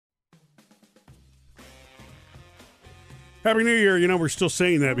Happy New Year. You know, we're still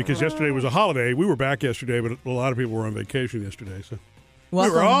saying that because yesterday was a holiday. We were back yesterday, but a lot of people were on vacation yesterday, so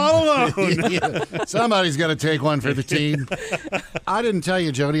Welcome. we were all alone. Yeah. Somebody's got to take one for the team. I didn't tell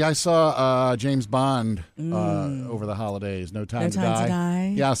you, Jody. I saw James Bond over the holidays. No Time to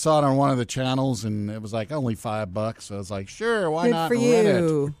Die. Yeah, I saw it on one of the channels, and it was like only $5. So I was like, sure, why Good not for rent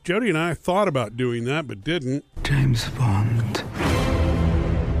you. it? Jody and I thought about doing that, but didn't. James Bond.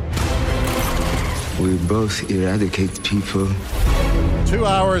 We both eradicate people. 2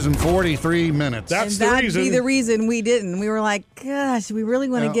 hours and 43 minutes. That's And the that'd reason. be the reason we didn't. We were like, gosh, we really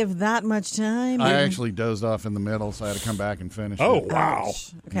want to No. give that much time? I actually dozed off in the middle, so I had to come back and finish Oh, it. wow.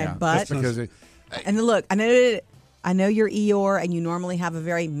 Ouch. Okay, Yeah, but just because and then look, I know you're Eeyore, and you normally have a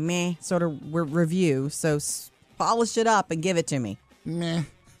very meh sort of review. So polish it up and give it to me. meh.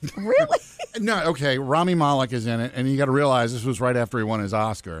 Really? No, okay. Rami Malek is in it, and you got to realize this was right after he won his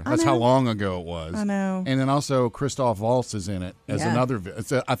Oscar. That's how long ago it was. I know. And then also Christoph Waltz is in it as Yeah. another.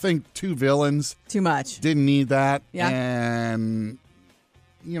 I think two villains. Too much. Didn't need that. Yeah. And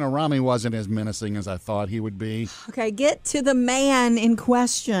Rami wasn't as menacing as I thought he would be. Okay, get to the man in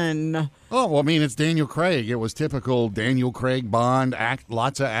question. Oh, well, I mean, it's Daniel Craig. It was typical Daniel Craig Bond.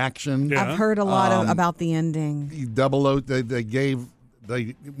 Lots of action. Yeah. I've heard a lot about the ending.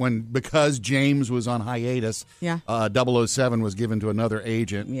 Because James was on hiatus. Yeah. 007 was given to another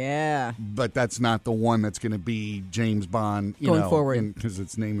agent. Yeah. But that's not the one that's going to be James Bond Going forward. because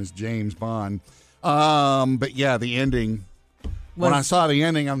its name is James Bond. But yeah, the ending. When I saw the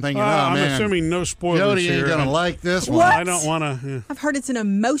ending, I'm thinking, I'm man, assuming no spoilers Jody ain't here. gonna like this one. What? I don't want to. I've heard it's an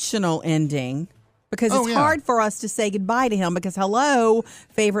emotional ending because Oh, it's yeah. hard for us to say goodbye to him because, hello,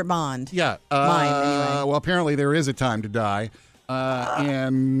 favorite Bond. Yeah. Mine, anyway. Well, apparently there is a time to die,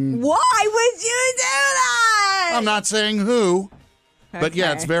 and Why would you do that? I'm not saying who. But yeah,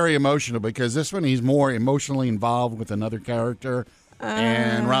 Okay. it's very emotional because this one he's more emotionally involved with another character,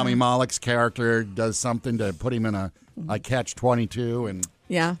 and Rami Malek's character does something to put him in a catch-22, and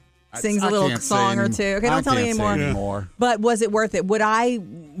Yeah. Sings I a little can't say song or any- two. Okay, I don't tell me can't say anymore. anymore. But was it worth it? Would I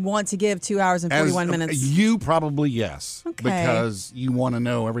want to give 2 hours and 41 minutes? You probably yes, Okay. because you want to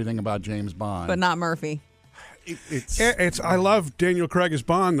know everything about James Bond. But not Murphy. It's I love Daniel Craig as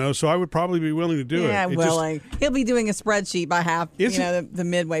Bond, though, so I would probably be willing to do Yeah, it. willing. He'll be doing a spreadsheet by half, Is the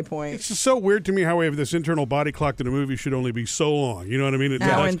midway point. It's just so weird to me how we have this internal body clock that a movie should only be so long. You know what I mean?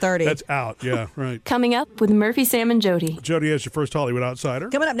 Hour and 30. That's out. Yeah, right. Coming up with Murphy, Sam, and Jody. Jody has your first Hollywood Outsider.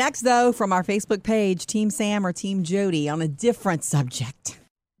 Coming up next, though, from our Facebook page, Team Sam or Team Jody on a different subject.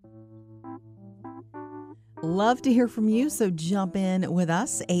 Love to hear from you, so jump in with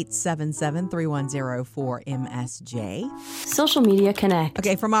us, 877-310-4MSJ. Social Media Connect.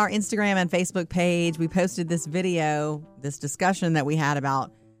 Okay, from our Instagram and Facebook page, we posted this video, this discussion that we had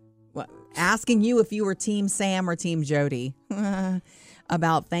about asking you if you were Team Sam or Team Jody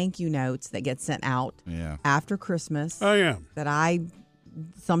about thank you notes that get sent out after Christmas Oh, yeah. that I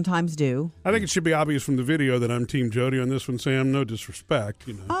sometimes do. I think it should be obvious from the video that I'm Team Jody on this one, Sam. No disrespect,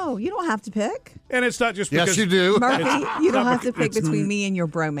 Oh, you don't have to pick. And it's not just because... yes, you do. Murphy, you don't have to pick it's- between me and your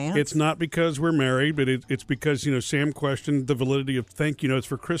bromance. It's not because we're married, but it's because, Sam questioned the validity of thank you notes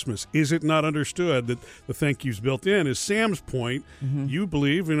for Christmas. Is it not understood that the thank yous built in? Is Sam's point, you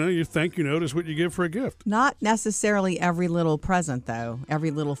believe, your thank you note is what you give for a gift. Not necessarily every little present, though.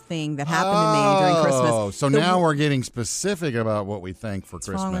 Every little thing that happened to me during Christmas. So now we're getting specific about what we think for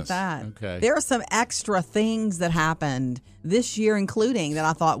Christmas. What's wrong with that? Okay. There are some extra things that happened this year, including that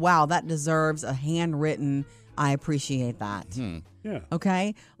I thought, wow, that deserves a handwritten, I appreciate that. Yeah.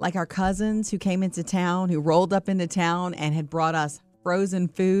 Okay? Like our cousins who came into town, who rolled up into town and had brought us frozen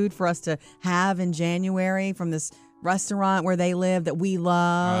food for us to have in January from this restaurant where they live that we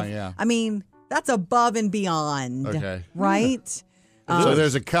love. yeah. I mean, that's above and beyond. Okay. Right? So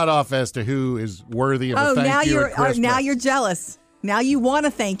there's a cutoff as to who is worthy of a thank now you you're at Christmas. now you're jealous. Now you want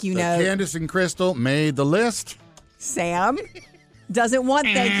a thank you note. Candace and Crystal made the list. Sam doesn't want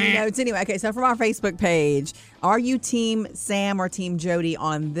thank you notes anyway. Okay, so from our Facebook page, are you Team Sam or Team Jody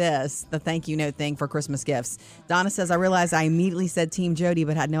on this, the thank you note thing for Christmas gifts? Donna says, I realized I immediately said Team Jody,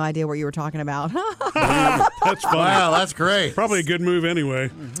 but had no idea what you were talking about. That's fun. Wow, that's great. Probably a good move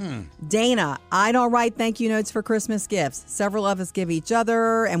anyway. Dana, I don't write thank you notes for Christmas gifts. Several of us give each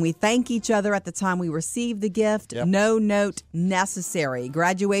other, and we thank each other at the time we receive the gift. Yep. No note necessary.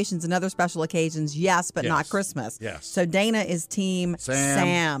 Graduations and other special occasions, yes, but not Yes. Christmas. Yes. So Dana is Team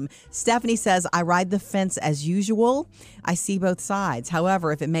Sam. Stephanie says, I ride the fence as usual. I see both sides.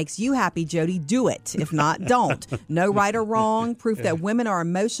 However, if it makes you happy, Jody, do it. If not, don't. No right or wrong. Proof that women are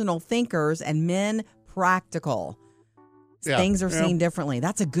emotional thinkers and men practical. Yeah. Things are Yeah. seen differently.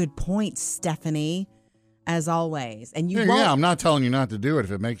 That's a good point, Stephanie. as always. And you won't. Yeah, I'm not telling you not to do it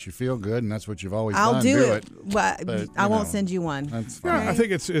if it makes you feel good, and that's what you've always I'll done. do it. But I won't know, send you one. That's fine. Yeah, I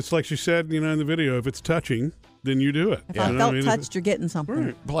think it's like she said, in the video. If it's touching, then you do it. If I felt touched, you're getting something.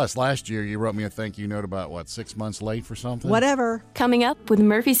 Right. Plus, last year you wrote me a thank you note about 6 months late for something. Whatever. Coming up with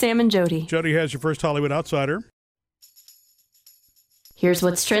Murphy, Sam, and Jody. Jody has your first Hollywood Outsider. Here's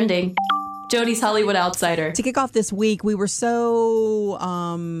what's trending. Jody's Hollywood Outsider. To kick off this week, we were so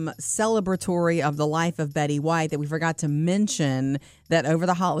celebratory of the life of Betty White that we forgot to mention that over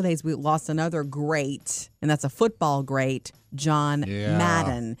the holidays we lost another great, and that's a football great, John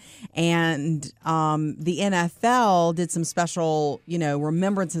Madden. And the NFL did some special,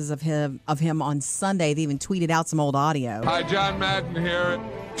 remembrances of him on Sunday. They even tweeted out some old audio. Hi, John Madden here.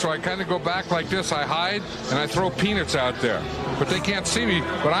 So I kind of go back like this. I hide and I throw peanuts out there. But they can't see me.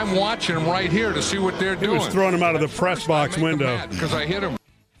 But I'm watching them right here to see what they're doing. He was throwing them out of the press box window. Because I hit him.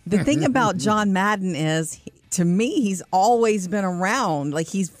 The thing about John Madden is, to me, he's always been around. Like,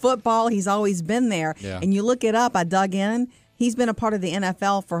 he's football. He's always been there. Yeah. And you look it up. I dug in. He's been a part of the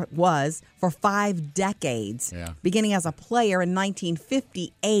NFL for 5 decades, beginning as a player in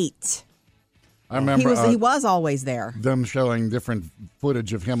 1958. I remember he was always there. Them showing different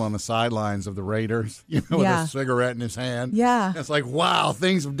footage of him on the sidelines of the Raiders, with a cigarette in his hand. Yeah. It's like, wow,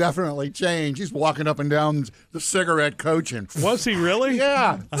 things have definitely changed. He's walking up and down the cigarette coaching. Was he really?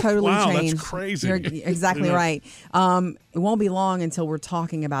 Yeah. Totally wow, changed. That's crazy. You're exactly right. It won't be long until we're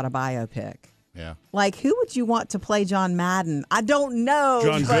talking about a biopic. Yeah. Like, who would you want to play John Madden? I don't know.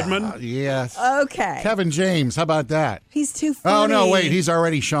 John Goodman? Yes. Okay. Kevin James, how about that? He's too funny. Oh, no, wait, he's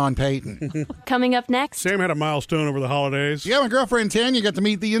already Sean Payton. Coming up next. Sam had a milestone over the holidays. Yeah, my girlfriend Tanya got to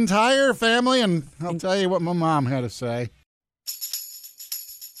meet the entire family, and I'll tell you what my mom had to say.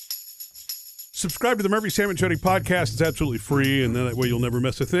 Subscribe to the Murphy, Sam, and Jody podcast. It's absolutely free, and then that way you'll never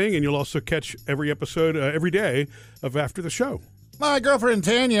miss a thing, and you'll also catch every episode every day of After the Show. My girlfriend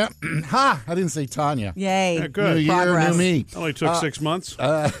Tanya, I didn't say Tanya. Yay. Yeah, good. New year, Progress. new me. Only took 6 months.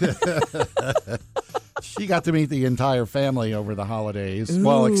 She got to meet the entire family over the holidays. Ooh.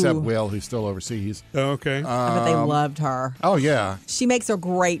 Well, except Will, who's still overseas. Oh, okay. I bet they loved her. Oh, yeah. She makes a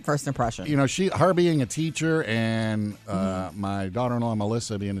great first impression. Her being a teacher and my daughter-in-law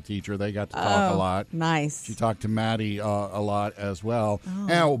Melissa being a teacher, they got to talk a lot. Nice. She talked to Maddie a lot as well.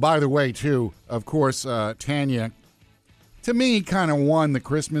 And by the way, too, of course, Tanya, to me, kind of won the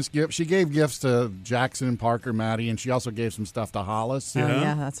Christmas gift. She gave gifts to Jackson and Parker, Maddie, and she also gave some stuff to Hollis. Oh,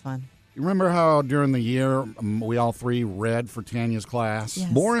 yeah, that's fun. You remember how during the year we all three read for Tanya's class? Yes.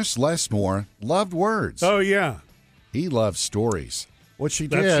 Morris Lesmore loved words. Oh, yeah. He loved stories. What she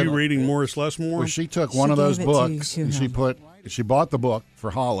That's did you reading Morris Lesmore? was she took She one of those gave it books to and him. she bought the book for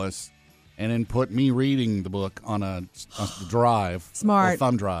Hollis and then put me reading the book on a drive, Smart. a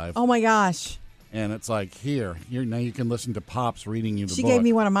thumb drive. Oh, my gosh. And it's like, here, now you can listen to Pops reading you the She book. gave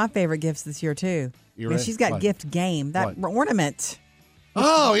me one of my favorite gifts this year, too. You Yeah, ready? she's got What? gift game. That What? ornament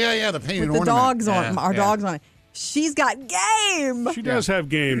Oh, yeah, the painted with the ornament. dogs on it, Yeah, our yeah. dogs on it. She's got game. She does have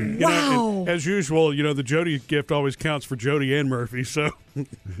game. Wow. As usual, the Jody gift always counts for Jody and Murphy. So,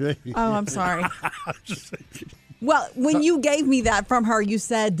 Oh, I'm sorry. Well, when you gave me that from her, you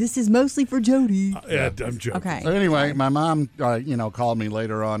said, this is mostly for Jody. yeah, I'm joking. Okay. So anyway, my mom, called me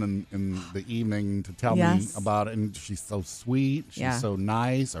later on in the evening to tell me Yes. about it, and she's so sweet. She's Yeah. so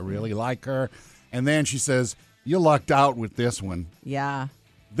nice. I really like her. And then she says, "You lucked out with this one." Yeah.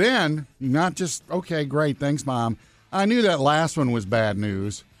 Then, not just, okay, great, thanks, Mom. I knew that last one was bad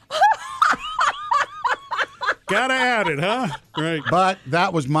news, Gotta add it, huh? Right. but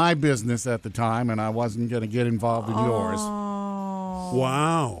that was my business at the time, and I wasn't going to get involved in yours.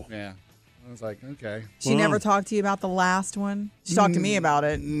 Wow. Yeah. I was like, okay. She never talked to you about the last one? She talked to me about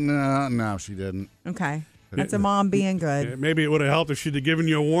it. No, she didn't. Okay. That's a mom being Yeah, good. maybe it would have helped if she'd have given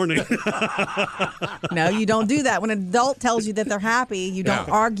you a warning. No, you don't do that. When an adult tells you that they're happy, you don't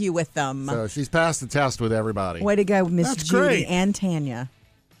Yeah. argue with them. So she's passed the test with everybody. Way to go, Miss That's Judy great. and Tanya.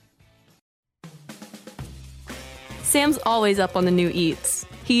 Sam's always up on the new eats.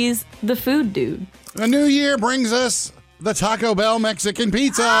 He's the food dude. The new year brings us the Taco Bell Mexican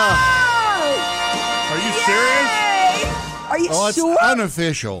pizza. Are you serious? Are you Well, it's sure?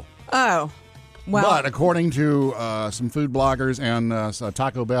 unofficial. Oh. Well, But according to some food bloggers and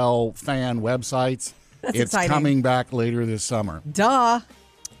Taco Bell fan websites, That's it's exciting. coming back later this summer. duh.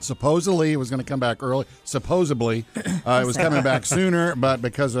 Supposedly, it was going to come back early. Supposedly, it was coming back sooner, but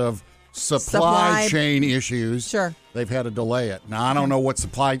because of supply chain issues, Sure. they've had to delay it. Now, I don't know what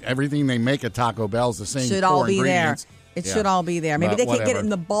everything they make at Taco Bell is the same Should core all be there. ingredients. It Yeah. should all be there. Maybe But they can't get whatever. it in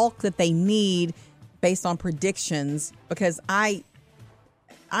the bulk that they need based on predictions because I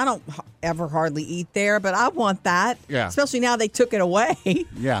don't ever hardly eat there, but I want that. Yeah. Especially now they took it away.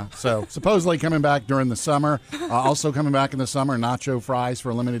 Yeah, so supposedly coming back during the summer. Also coming back in the summer, nacho fries for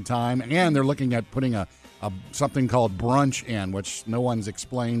a limited time. And they're looking at putting a something called brunch in, which no one's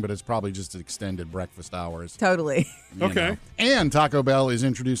explained, but it's probably just extended breakfast hours. Totally. Okay. know. And Taco Bell is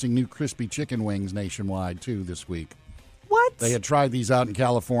introducing new crispy chicken wings nationwide, too, this week. What? They had tried these out in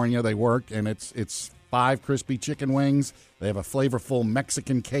California. They worked, and it's 5 crispy chicken wings. They have a flavorful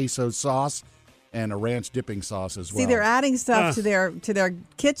Mexican queso sauce and a ranch dipping sauce as well. See, they're adding stuff to their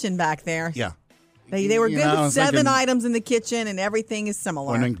kitchen back there. Yeah. They were You good know, I with was 7 thinking- items in the kitchen, and everything is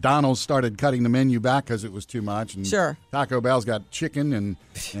similar. When McDonald's started cutting the menu back because it was too much, and Sure. Taco Bell's got chicken and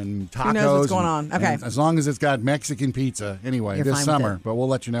tacos. Who knows what's going and- on? Okay. and as long as it's got Mexican pizza, anyway, You're this fine with summer. it. But we'll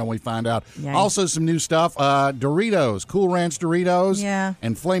let you know when we find out. Yay. Also, some new stuff: Doritos, Cool Ranch Doritos, Yeah.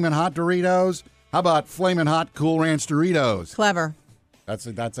 and Flamin' Hot Doritos. How about Flamin' Hot Cool Ranch Doritos? Clever.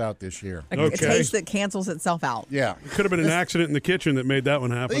 That's out this year. A Okay. taste that cancels itself out. Yeah. Could have been an accident in the kitchen that made that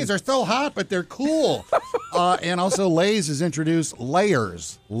one happen. These are so hot, but they're cool. And also, Lay's has introduced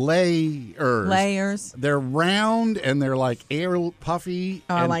layers. Layers. They're round and they're like air puffy.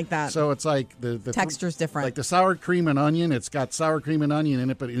 Oh, I and like that. So it's like the Texture's different. Like the sour cream and onion. It's got sour cream and onion in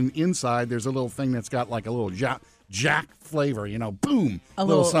it, but inside there's a little thing that's got like a little jack flavor. Boom, A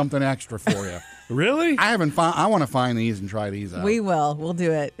little little- something extra for you. Really? I haven't found. I want to find these and try these out. We will. We'll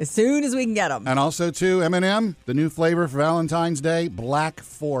do it as soon as we can get them. And also too, M&M, the new flavor for Valentine's Day, Black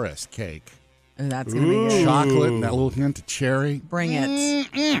Forest cake. That's going to be good. Chocolate and that little hint of cherry. Bring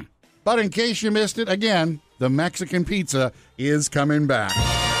it. But in case you missed it, again, the Mexican pizza is coming back.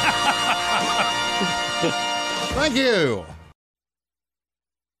 Thank you.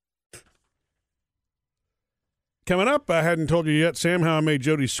 Coming up, I hadn't told you yet, Sam, how I made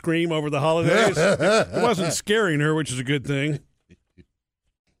Jody scream over the holidays. It wasn't scaring her, which is a good thing.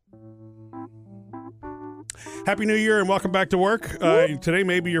 Happy New Year and welcome back to work. Today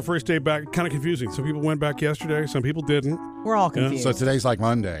may be your first day back. Kind of confusing. Some people went back yesterday. Some people didn't. We're all confused. So today's like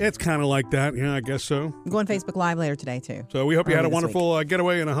Monday. It's kind of like that. Yeah, I guess so. I'm going Facebook Live later today, too. So we hope you had a Early this wonderful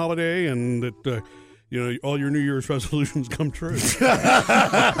getaway and a holiday and that, all your New Year's resolutions come true.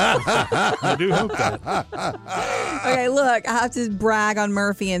 I do hope that. Okay, look, I have to brag on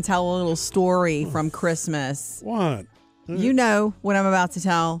Murphy and tell a little story from Christmas. What? You know what I'm about to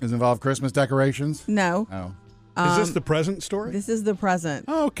tell. Does it involve Christmas decorations? No, Oh. Is this the present story? this is the present.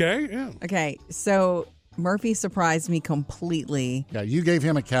 Oh, okay, yeah. Okay, so Murphy surprised me completely. Yeah, you gave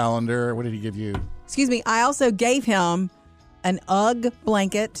him a calendar. What did he give you? Excuse me, I also gave him an UGG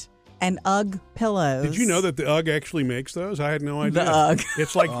blanket and UGG pillows. Did you know that the UGG actually makes those? I had no idea. The UGG.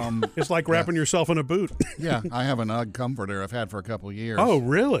 It's like wrapping yourself in a boot. Yeah, I have an UGG comforter I've had for a couple of years. Oh,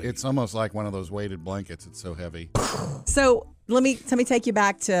 really? It's almost like one of those weighted blankets. It's so heavy. So let me take you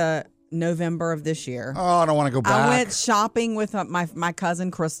back to November of this year. Oh, I don't want to go back. I went shopping with my cousin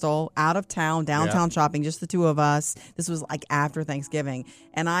Crystal out of town, downtown shopping, just the two of us. This was like after Thanksgiving.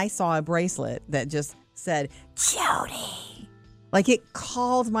 And I saw a bracelet that just said, Jody. Like it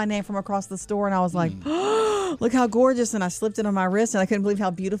called my name from across the store. And I was like, oh, look how gorgeous. And I slipped it on my wrist and I couldn't believe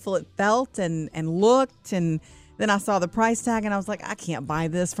how beautiful it felt and looked. And then I saw the price tag and I was like, I can't buy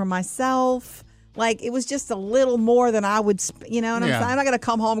this for myself. Like, it was just a little more than I would, and I'm not going to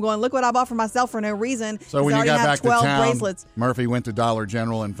come home going, look what I bought for myself for no reason. So when you got back to 12 town, bracelets. Murphy went to Dollar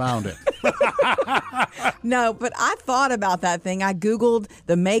General and found it. No, but I thought about that thing. I Googled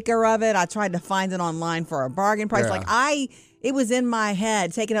the maker of it. I tried to find it online for a bargain price. Yeah. It was in my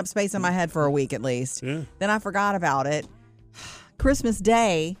head, taking up space in my head for a week at least. Yeah. Then I forgot about it. Christmas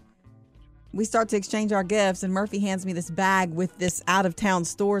Day, we start to exchange our gifts, and Murphy hands me this bag with this out-of-town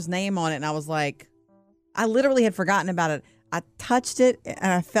store's name on it, and I was like, I literally had forgotten about it. I touched it,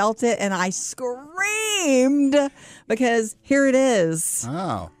 and I felt it, and I screamed because here it is.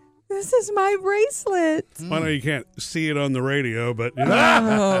 Oh. This is my bracelet. I know you can't see it on the radio, but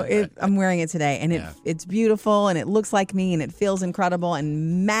I'm wearing it today, and it's beautiful, and it looks like me, and it feels incredible,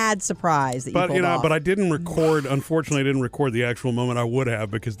 and mad surprise that you pulled off. But I didn't record. Unfortunately, I didn't record the actual moment. I would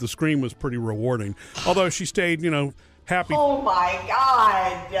have because the scream was pretty rewarding. Although she stayed, happy. Oh my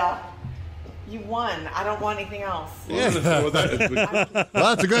God! You won. I don't want anything else. Well,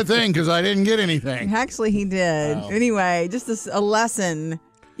 that's a good thing because I didn't get anything. Actually, he did. Wow. Anyway, just a lesson.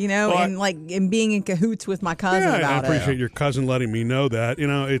 In being in cahoots with my cousin Yeah, about I appreciate your cousin letting me know that.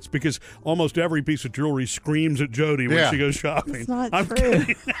 It's because almost every piece of jewelry screams at Jody when she goes shopping. It's not I'm true.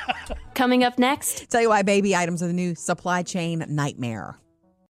 kidding. Coming up next, Tell you why baby items are the new supply chain nightmare.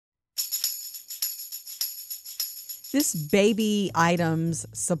 This baby items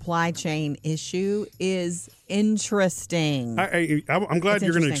supply chain issue is interesting. I'm glad It's you're going to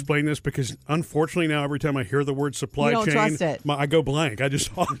interesting. explain this because, unfortunately, now every time I hear the word supply You don't chain, trust it. I go blank. I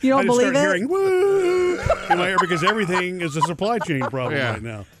just You don't believe start it? hearing woo in my ear because everything is a supply chain problem Yeah. right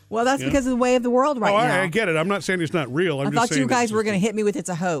now. Well, that's Yeah. because of the way of the world right now. I get it. I'm not saying it's not real. I'm I just thought saying you guys that were going to hit me with it's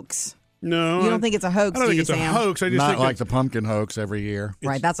a hoax. No, You don't think it's a hoax, I don't do think you, it's Sam? a hoax. I just Not think like the pumpkin hoax every year.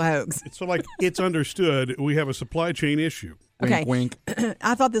 Right, that's a hoax. so like it's understood we have a supply chain issue. Okay. Wink, wink.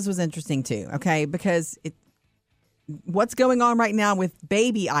 I thought this was interesting too, okay, because what's going on right now with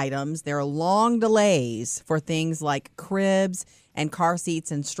baby items, there are long delays for things like cribs and car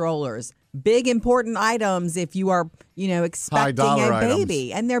seats and strollers. Big important items if you are, expecting dollar a items.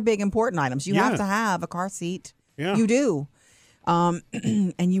 baby. And they're big important items. You Yeah. have to have a car seat. Yeah. You do.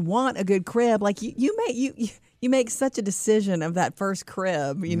 And you want a good crib. Like you make such a decision of that first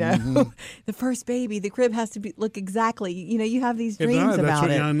crib, Mm-hmm. the first baby, the crib has to look exactly, you have these It dreams does. That's about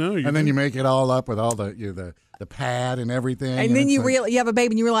what it. I know. And then you make it all up with all the pad and everything. And then it's you like, you have a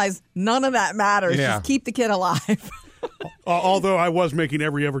baby and you realize none of that matters. Yeah. Just keep the kid alive. Although I was making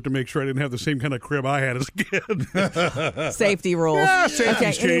every effort to make sure I didn't have the same kind of crib I had as a kid. Safety rules. Yeah, safety's Okay,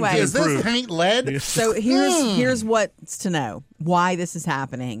 changed. anyway. Is this Improved. paint lead? So here's what's to know why this is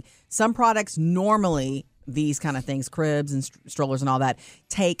happening. Some products normally, these kind of things, cribs and strollers and all that,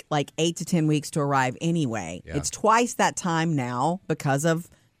 take like 8 to 10 weeks to arrive anyway. Yeah. It's twice that time now because of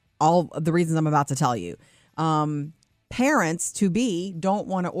all of the reasons I'm about to tell you. Parents to be don't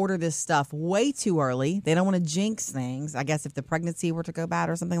want to order this stuff way too early. They don't want to jinx things. I guess if the pregnancy were to go bad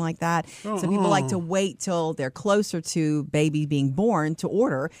or something like that. So people like to wait till they're closer to baby being born to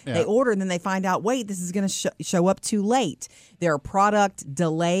order. Yeah. They order and then they find out, wait, this is going to show up too late. There are product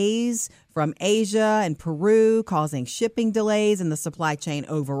delays from Asia and Peru causing shipping delays in the supply chain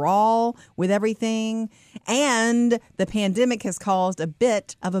overall with everything. And the pandemic has caused a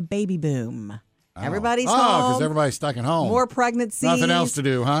bit of a baby boom. Everybody's home. because everybody's stuck at home. More pregnancies. Nothing else to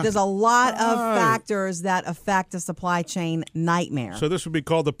do, huh? There's a lot of factors that affect a supply chain nightmare. So this would be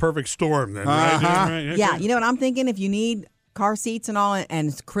called the perfect storm then, Uh-huh. right? Okay. Yeah, you know what I'm thinking? If you need car seats and all,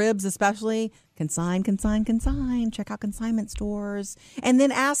 and cribs especially, consign. Check out consignment stores. And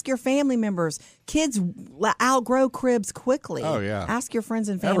then ask your family members. Kids outgrow cribs quickly. Oh, yeah. Ask your friends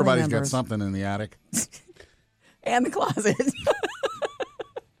and family Everybody's got members. something in the attic. And the closet.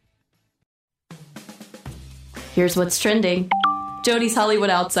 Here's what's trending. Jody's Hollywood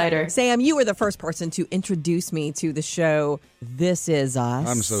Outsider. Sam, you were the first person to introduce me to the show This Is Us.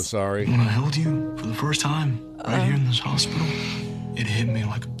 I'm so sorry. When I held you for the first time, right here in this hospital, it hit me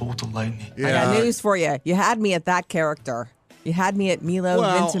like a bolt of lightning. I got news for you. You had me at that character. You had me at Milo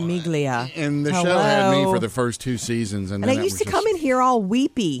Ventimiglia. And the Hello. show had me for the first 2 seasons. And And then I it used to was come just- in here all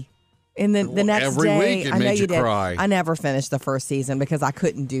weepy. And then the next every day, week it I know made you did. cry. I never finished the first season because I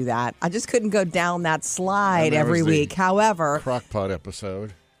couldn't do that. I just couldn't go down that slide And there every was the week. However, Crockpot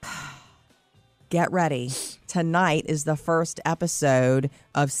episode. get ready. Tonight is the first episode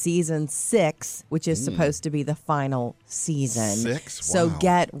of season 6, which is supposed to be the final season. 6? So Wow.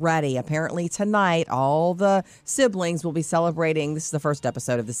 get ready. Apparently tonight, all the siblings will be celebrating. This is the first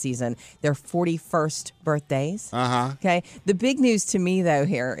episode of the season. Their 41st birthdays. Uh-huh. Okay. The big news to me though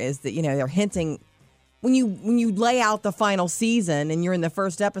here is that they're hinting when you lay out the final season and you're in the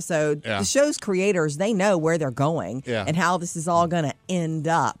first episode, Yeah. the show's creators, they know where they're going Yeah. and how this is all going to end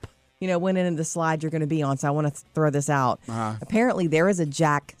up. When in the slide you're going to be on. So I want to throw this out. Apparently there is a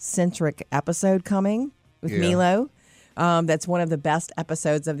Jack-centric episode coming with Yeah. Milo. That's one of the best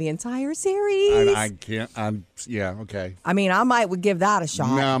episodes of the entire series. I can't. Okay. I mean, I would give that a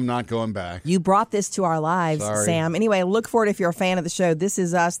shot. No, I'm not going back. You brought this to our lives, Sorry. Sam. Anyway, look for it if you're a fan of the show. This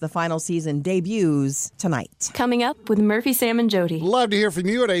Is Us. The final season debuts tonight. Coming up with Murphy, Sam, and Jody. Love to hear from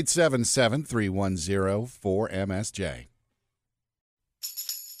you at 877-310-4MSJ.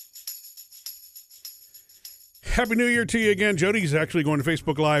 Happy New Year to you again. Jody's actually going to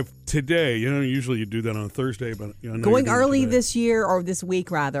Facebook Live today. Usually you do that on a Thursday, but I know Going you're doing it early today. this year, or this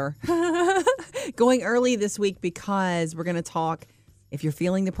week rather. Going early this week because we're going to talk, if you're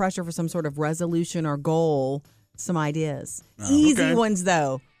feeling the pressure for some sort of resolution or goal, some ideas. Easy okay. ones,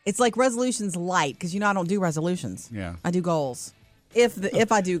 though. It's like resolutions light because I don't do resolutions. Yeah. I do goals.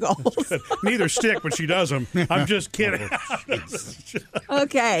 If I do goals. Neither stick, but she does them. I'm just kidding.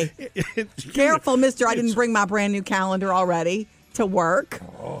 Okay. Careful, mister. I didn't bring my brand new calendar already to work.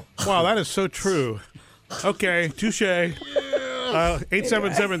 Wow, that is so true. Okay, touche.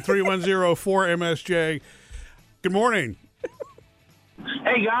 877-310-4MSJ. Good morning.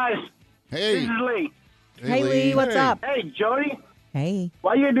 Hey guys, Hey. this is Lee. Hey, Lee, what's up? Hey Jody, Hey.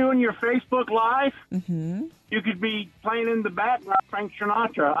 While you're doing your Facebook Live, you could be playing in the background Frank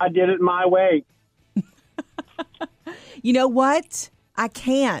Sinatra. I did it my way. You know what? I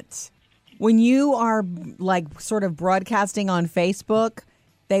can't. When you are like sort of broadcasting on Facebook,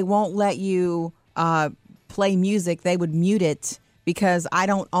 they won't let you play music. They would mute it because I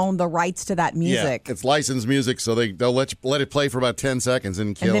don't own the rights to that music. Yeah, it's licensed music, so they'll let it play for about 10 seconds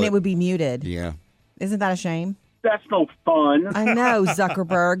and kill it. And then it would be muted. Yeah. Isn't that a shame? That's no fun. I know,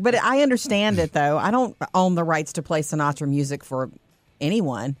 Zuckerberg, but I understand it, though. I don't own the rights to play Sinatra music for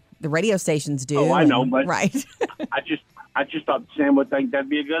anyone. The radio stations do. Oh, I know, but right. I just thought Sam would think that'd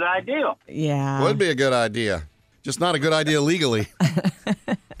be a good idea. Yeah. Would be a good idea. Just not a good idea legally.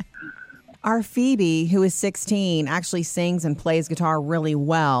 Our Phoebe, who is 16, actually sings and plays guitar really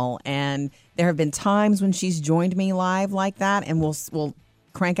well. And there have been times when she's joined me live like that, and we'll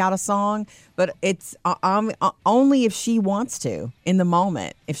crank out a song. But it's only if she wants to in the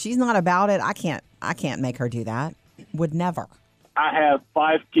moment. If she's not about it, I can't make her do that. Would never. I have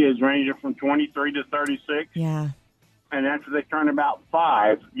 5 kids ranging from 23 to 36. Yeah. And after they turn about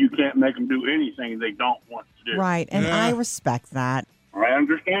 5, you can't make them do anything they don't want to do. Right. And I respect that. I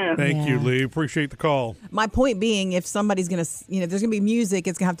understand. Thank you, Lee. Appreciate the call. My point being, if somebody's going to, if there's going to be music,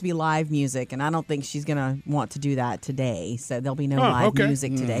 it's going to have to be live music. And I don't think she's going to want to do that today. So there'll be no live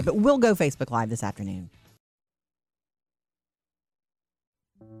music today. But we'll go Facebook Live this afternoon.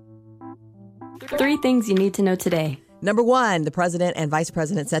 3 things you need to know today. Number 1, the president and vice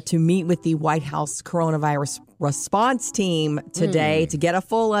president set to meet with the White House coronavirus response team today to get a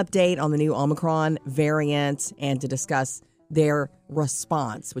full update on the new Omicron variant and to discuss their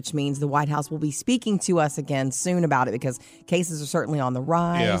response, which means the White House will be speaking to us again soon about it because cases are certainly on the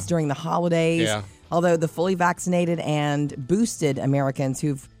rise during the holidays. Yeah. Although the fully vaccinated and boosted Americans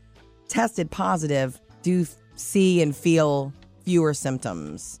who've tested positive do see and feel fewer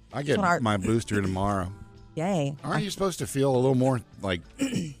symptoms. I get my booster tomorrow. Yay. Aren't you supposed to feel a little more like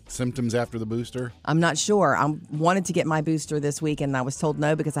symptoms after the booster? I'm not sure. I wanted to get my booster this week, and I was told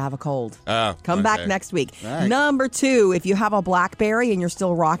no because I have a cold. Come back next week. Right. Number 2, if you have a BlackBerry and you're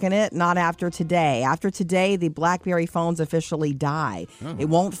still rocking it, not after today. After today, the BlackBerry phones officially die. It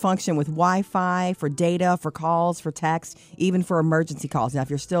won't function with Wi-Fi, for data, for calls, for text, even for emergency calls. Now, if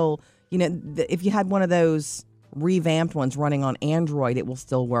you're still, if you had one of those revamped ones running on Android, it will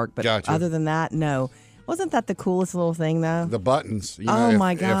still work. But other than that, no. Wasn't that the coolest little thing, though? The buttons.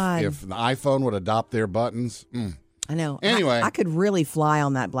 My God. If the iPhone would adopt their buttons. I know. Anyway. I could really fly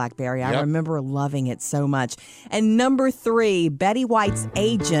on that BlackBerry. I remember loving it so much. And number 3, Betty White's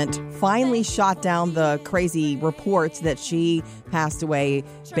agent finally shot down the crazy reports that she passed away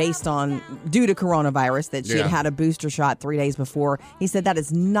due to coronavirus, that she had had a booster shot 3 days before. He said that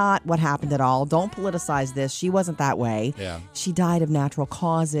is not what happened at all. Don't politicize this. She wasn't that way. Yeah. She died of natural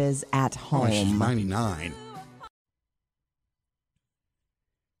causes at home. Oh, she's 99.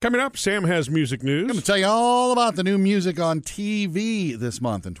 Coming up, Sam has music news. I'm going to tell you all about the new music on TV this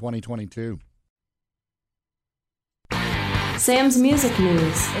month in 2022. Sam's music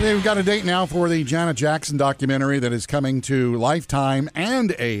news. They've got a date now for the Janet Jackson documentary that is coming to Lifetime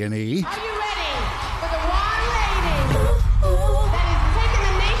and A&E. Are you ready for the one lady that is taking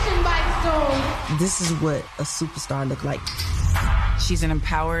the nation by storm? This is what a superstar look like. She's an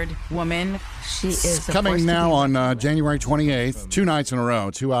empowered woman. She is coming now on January 28th, 2 nights in a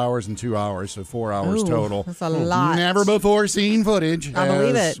row, 2 hours and 2 hours, so 4 hours total. That's a lot. Never before seen footage. I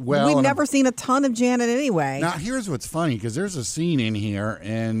believe it. Well, we've never seen a ton of Janet anyway. Now, here's what's funny, because there's a scene in here,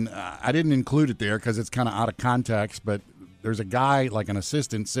 and I didn't include it there because it's kind of out of context, but there's a guy, like an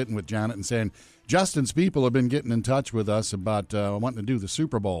assistant, sitting with Janet and saying, Justin's people have been getting in touch with us about wanting to do the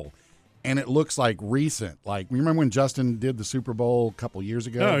Super Bowl. And it looks like recent. Like, remember when Justin did the Super Bowl a couple years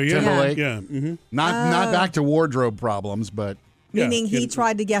ago? Oh, yeah. Timberlake? Yeah. Mm-hmm. Not back to wardrobe problems, but... Meaning he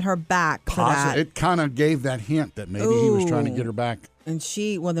tried to get her back for that. It kind of gave that hint that maybe he was trying to get her back. And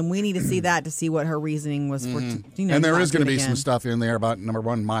then we need to see that to see what her reasoning was for, and there is going to be some stuff in there about, number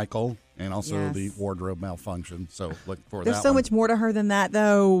 1, Michael, and also the wardrobe malfunction. So look for that. There's so much more to her than that,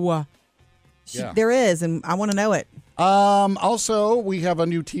 though. There is, and I want to know it. Also, we have a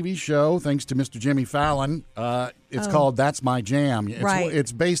new TV show, thanks to Mr. Jimmy Fallon. It's called That's My Jam.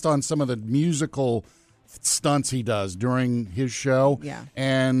 It's based on some of the musical stunts he does during his show. Yeah.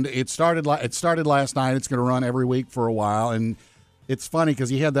 And it started last night. It's going to run every week for a while. And it's funny because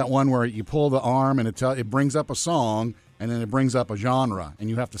he had that one where you pull the arm and it brings up a song, and then it brings up a genre, and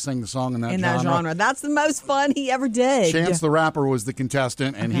you have to sing the song in that genre. That's the most fun he ever did. Chance the Rapper was the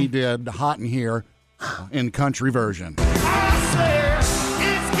contestant, and he did Hot in Here in country version. I swear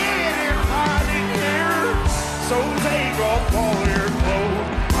it's getting hot in here, so take off all your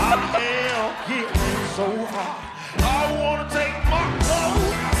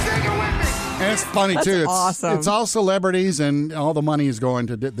funny That's too. It's awesome. It's all celebrities, and all the money is going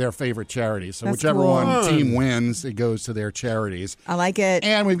to their favorite charities. So That's whichever cool. one team wins, it goes to their charities. I like it.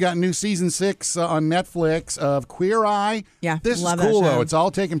 And we've got new season 6 on Netflix of Queer Eye. Yeah, this love is cool that show. though. It's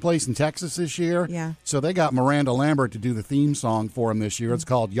all taking place in Texas this year. Yeah. So they got Miranda Lambert to do the theme song for them this year. It's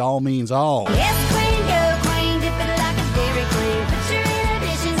called "Y'all Means All." Yes, queen, go queen, dip it like a Dairy Queen. Put your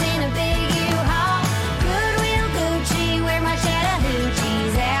inhibitions in a big U-Haul. Goodwill Gucci, wear my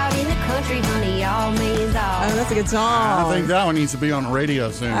Chattahoochees. Out in the country, honey, y'all means all. Oh, that's a good song. I think that one needs to be on the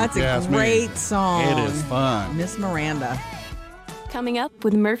radio soon. That's if you a ask me. great song. It is fun. Miss Miranda. Coming up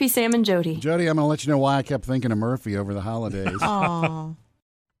with Murphy, Sam, and Jody. Jody, I'm going to let you know why I kept thinking of Murphy over the holidays. Aw.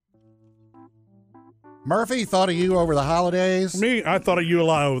 Murphy thought of you over the holidays. Me, I thought of you a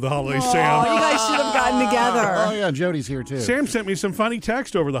lot over the holidays, Oh, Sam. you guys should have gotten together. Oh, yeah, Jody's here, too. Sam sent me some funny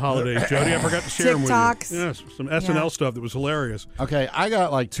text over the holidays, Jody. I forgot to share them with you. TikToks. Yes, some SNL stuff that was hilarious. Okay, I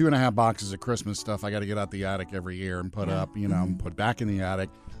got like 2.5 boxes of Christmas stuff I got to get out the attic every year and put up, Mm-hmm. put back in the attic.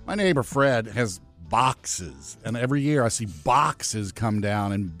 My neighbor Fred has boxes, and every year I see boxes come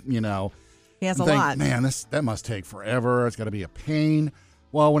down, and, He has a think, lot. man, that must take forever. It's got to be a pain.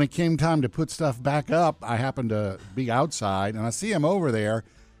 Well, when it came time to put stuff back up, I happened to be outside, and I see him over there,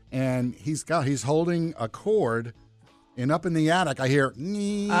 and he's holding a cord, and up in the attic I hear.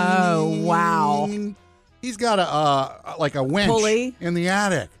 Oh, wow. He's got a winch Pulley? in the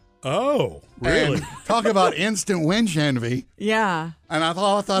attic. Oh, really? And talk about instant winch envy. Yeah. And I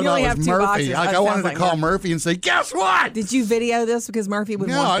thought You about only it have was 2 Murphy. boxes. Like That I wanted sounds to like call Murphy. Murphy and say, "Guess what?" Did you video this? Because Murphy would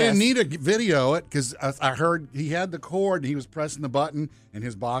No, want I this. didn't need to video it because I heard he had the cord and he was pressing the button and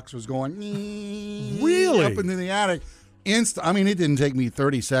his box was going Really? up into the attic. It didn't take me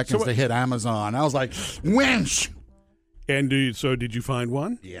 30 seconds to hit Amazon. I was like, winch. And did you find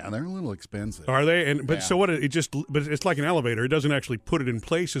one? Yeah, they're a little expensive. Are they? But Yeah. so what? But it's like an elevator. It doesn't actually put it in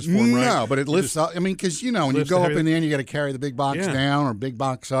places for him, right? No, but it lifts up. I mean, because when you lifts go up everything. in the end, you got to carry the big box Yeah. down or big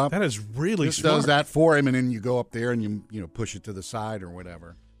box up. That is really This smart. does that for him, and then you go up there and you push it to the side or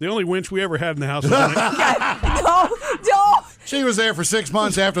whatever. The only winch we ever had in the house was in No. She was there for 6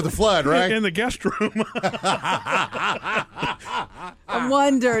 months after the flood, right? in the guest room. I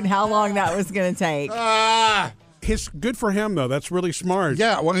wondered how long that was going to take. It's good for him though. That's really smart.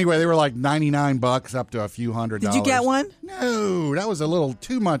 Yeah. Well, anyway, they were like $99 up to a few $100. Did you get one? No, that was a little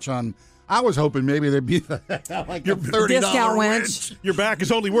too much on. I was hoping maybe there'd be like a $30 Discount winch. Your back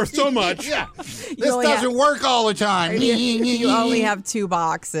is only worth so much. Yeah, this only doesn't work all the time. You only have 2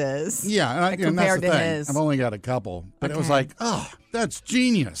 boxes. Yeah, and that's compared the to thing. his. I've only got a couple, but it was Okay. like, oh, that's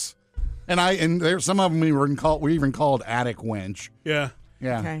genius. And there's some of them we even called attic winch. Yeah.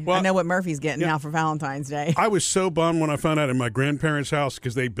 Yeah. Okay. Well, I know what Murphy's getting now for Valentine's Day. I was so bummed when I found out in my grandparents' house,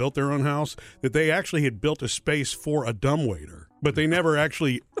 because they built their own house, that they actually had built a space for a dumbwaiter. But they never. Go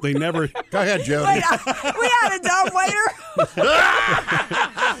ahead, Jody. Wait, we had a dumbwaiter.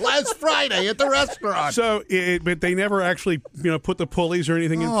 Last Friday at the restaurant. So, but they never actually, put the pulleys or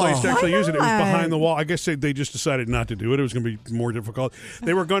anything in place to actually use it. It was behind the wall. I guess they just decided not to do it. It was going to be more difficult.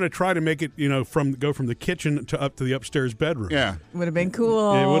 They were going to try to make it, go from the kitchen to up to the upstairs bedroom. Yeah. Would have been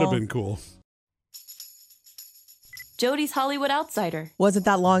cool. It would have been cool. Jody's Hollywood Outsider. Wasn't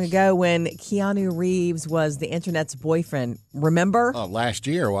that long ago when Keanu Reeves was the internet's boyfriend? Remember? Oh, last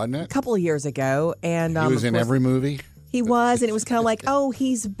year, wasn't A it? couple of years ago. And He was of in course, every movie. He was, and it was kind of like, oh,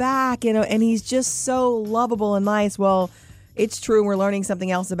 he's back, and he's just so lovable and nice. Well, it's true. We're learning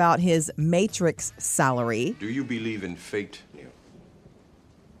something else about his Matrix salary. Do you believe in fate, Neo?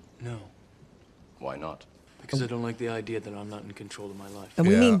 No, Why not? because I don't like the idea that I'm not in control of my life. And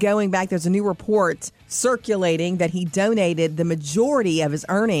we mean going back. There's a new report circulating that he donated the majority of his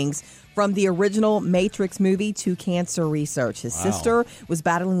earnings from the original Matrix movie to cancer research. His sister was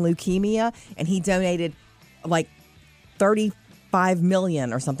battling leukemia, and he donated like $35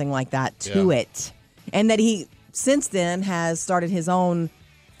 million or something like that to it. And that he since then has started his own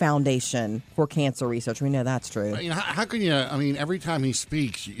foundation for cancer research. We know that's true. How can you? Every time he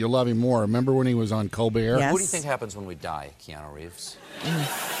speaks, you love him more. Remember when he was on Colbert? Yes. What do you think happens when we die, Keanu Reeves?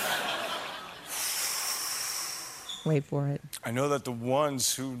 Wait for it. I know that the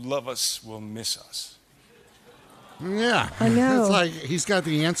ones who love us will miss us. Yeah, I know. It's like he's got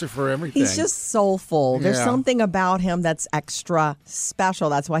the answer for everything. He's just soulful. There's Yeah. something about him that's extra special.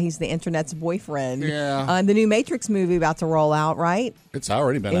 That's why he's the internet's boyfriend. Yeah. The new Matrix movie about to roll out, right? It's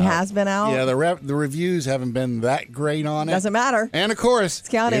already been It out. has been out? Yeah, the reviews haven't been that great on it. Doesn't matter. And of course, It's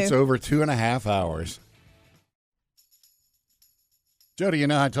Keanu. it's over 2.5 hours. Jody,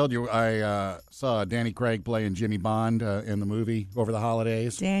 I told you I saw Danny Craig playing Jimmy Bond in the movie over the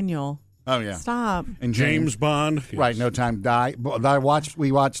holidays. Daniel. Oh yeah. Stop. And James Bond. Yes. Right, No Time to Die. But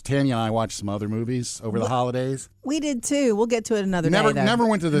Tanya and I watched some other movies over the holidays. We did too. We'll get to it another day. Though. Never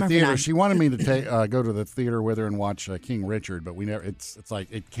went to the theater. 9. She wanted me to go to the theater with her and watch King Richard, but we never. It's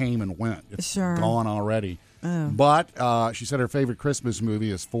like it came and went. It's gone already. Oh. But she said her favorite Christmas movie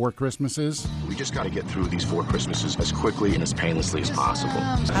is Four Christmases. We just got to get through these 4 Christmases as quickly and as painlessly as possible.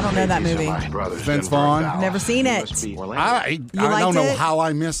 I don't know that movie. Vince Vaughn. Never seen it. I don't know how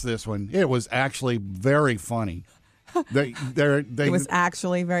I missed this one. It was actually very funny. It was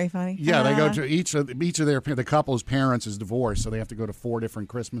actually very funny. Yeah, they go to each of the couple's parents is divorced, so they have to go to 4 different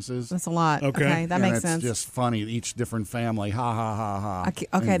Christmases. That's a lot. Okay, that makes sense. It's just funny. Each different family. Ha ha ha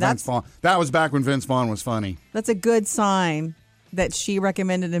ha. Okay, that was back when Vince Vaughn was funny. That's a good sign that she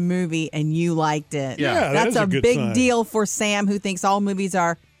recommended a movie and you liked it. Yeah, that's a big sign. deal for Sam, who thinks all movies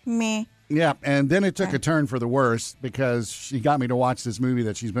are meh. Yeah, and then it took a turn for the worse because she got me to watch this movie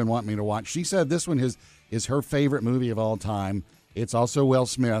that she's been wanting me to watch. She said this one is her favorite movie of all time. It's also Will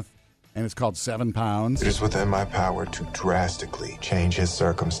Smith, and it's called 7 Pounds. It is within my power to drastically change his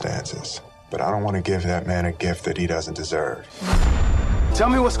circumstances, but I don't want to give that man a gift that he doesn't deserve. Tell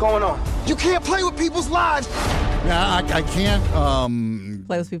me what's going on. You can't play with people's lives. Yeah, I can't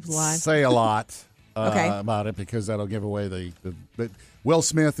play with people's lives. Say a lot Okay. about it because that'll give away the Will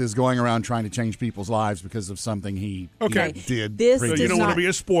Smith is going around trying to change people's lives because of something he did. This So you don't want to be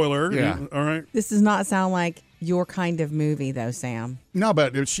a spoiler. Yeah. All right. This does not sound like your kind of movie, though, Sam. No,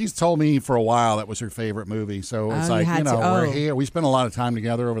 but she's told me for a while that was her favorite movie. So it's you had to. we're here. We spent a lot of time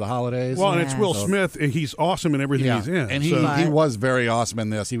together over the holidays. Well, and it's Will Smith. And he's awesome in everything he's in. And he was very awesome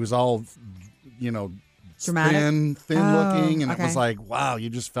in this. He was all, dramatic, thin looking, and it was like, wow,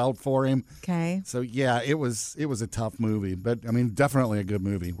 you just felt for him. Okay. So yeah, it was a tough movie, but I mean, definitely a good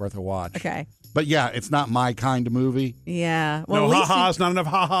movie, worth a watch. Okay. But yeah, it's not my kind of movie. Yeah. Well, no ha-has, not enough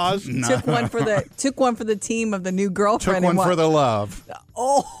ha-has. Took one for the team of the new girlfriend. Took one for the love.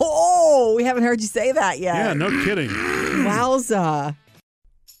 Oh, we haven't heard you say that yet. Yeah, no kidding. Wowza.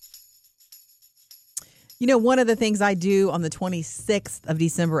 One of the things I do on the 26th of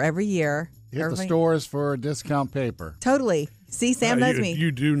December every year. Hit the stores for discount paper. Totally. See, Sam knows me.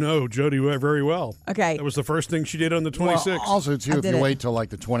 You do know Jody very well. Okay. That was the first thing she did on the 26th. Well, also, too, if you wait till like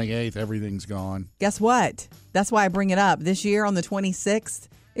the 28th, everything's gone. Guess what? That's why I bring it up. This year on the 26th,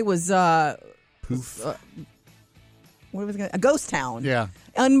 it was Poof. what was it? A ghost town. Yeah.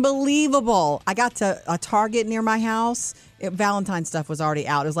 Unbelievable. I got to a Target near my house. Valentine's stuff was already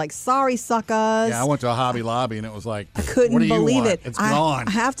out. It was like, sorry, suckers. Yeah, I went to a Hobby Lobby and it was like, I couldn't what do you believe want? it. It's gone.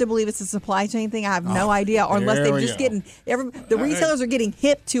 I have to believe it's a supply chain thing. I have no idea. Or unless they're just getting, the retailers are getting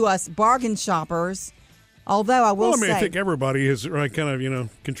hip to us bargain shoppers. Although I will say, I think everybody has kind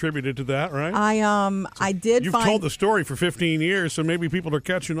of contributed to that, right? I did. You've told the story for 15 years, so maybe people are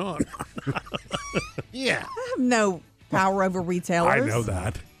catching on. Yeah. I have no power over retailers. I know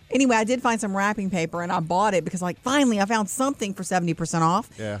that. Anyway, I did find some wrapping paper, and I bought it because, finally I found something for 70% off.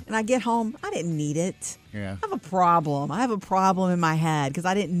 Yeah. And I get home, I didn't need it. Yeah. I have a problem. I have a problem in my head because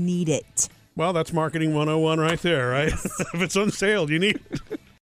I didn't need it. Well, that's marketing 101 right there, right? If it's on sale, you need it.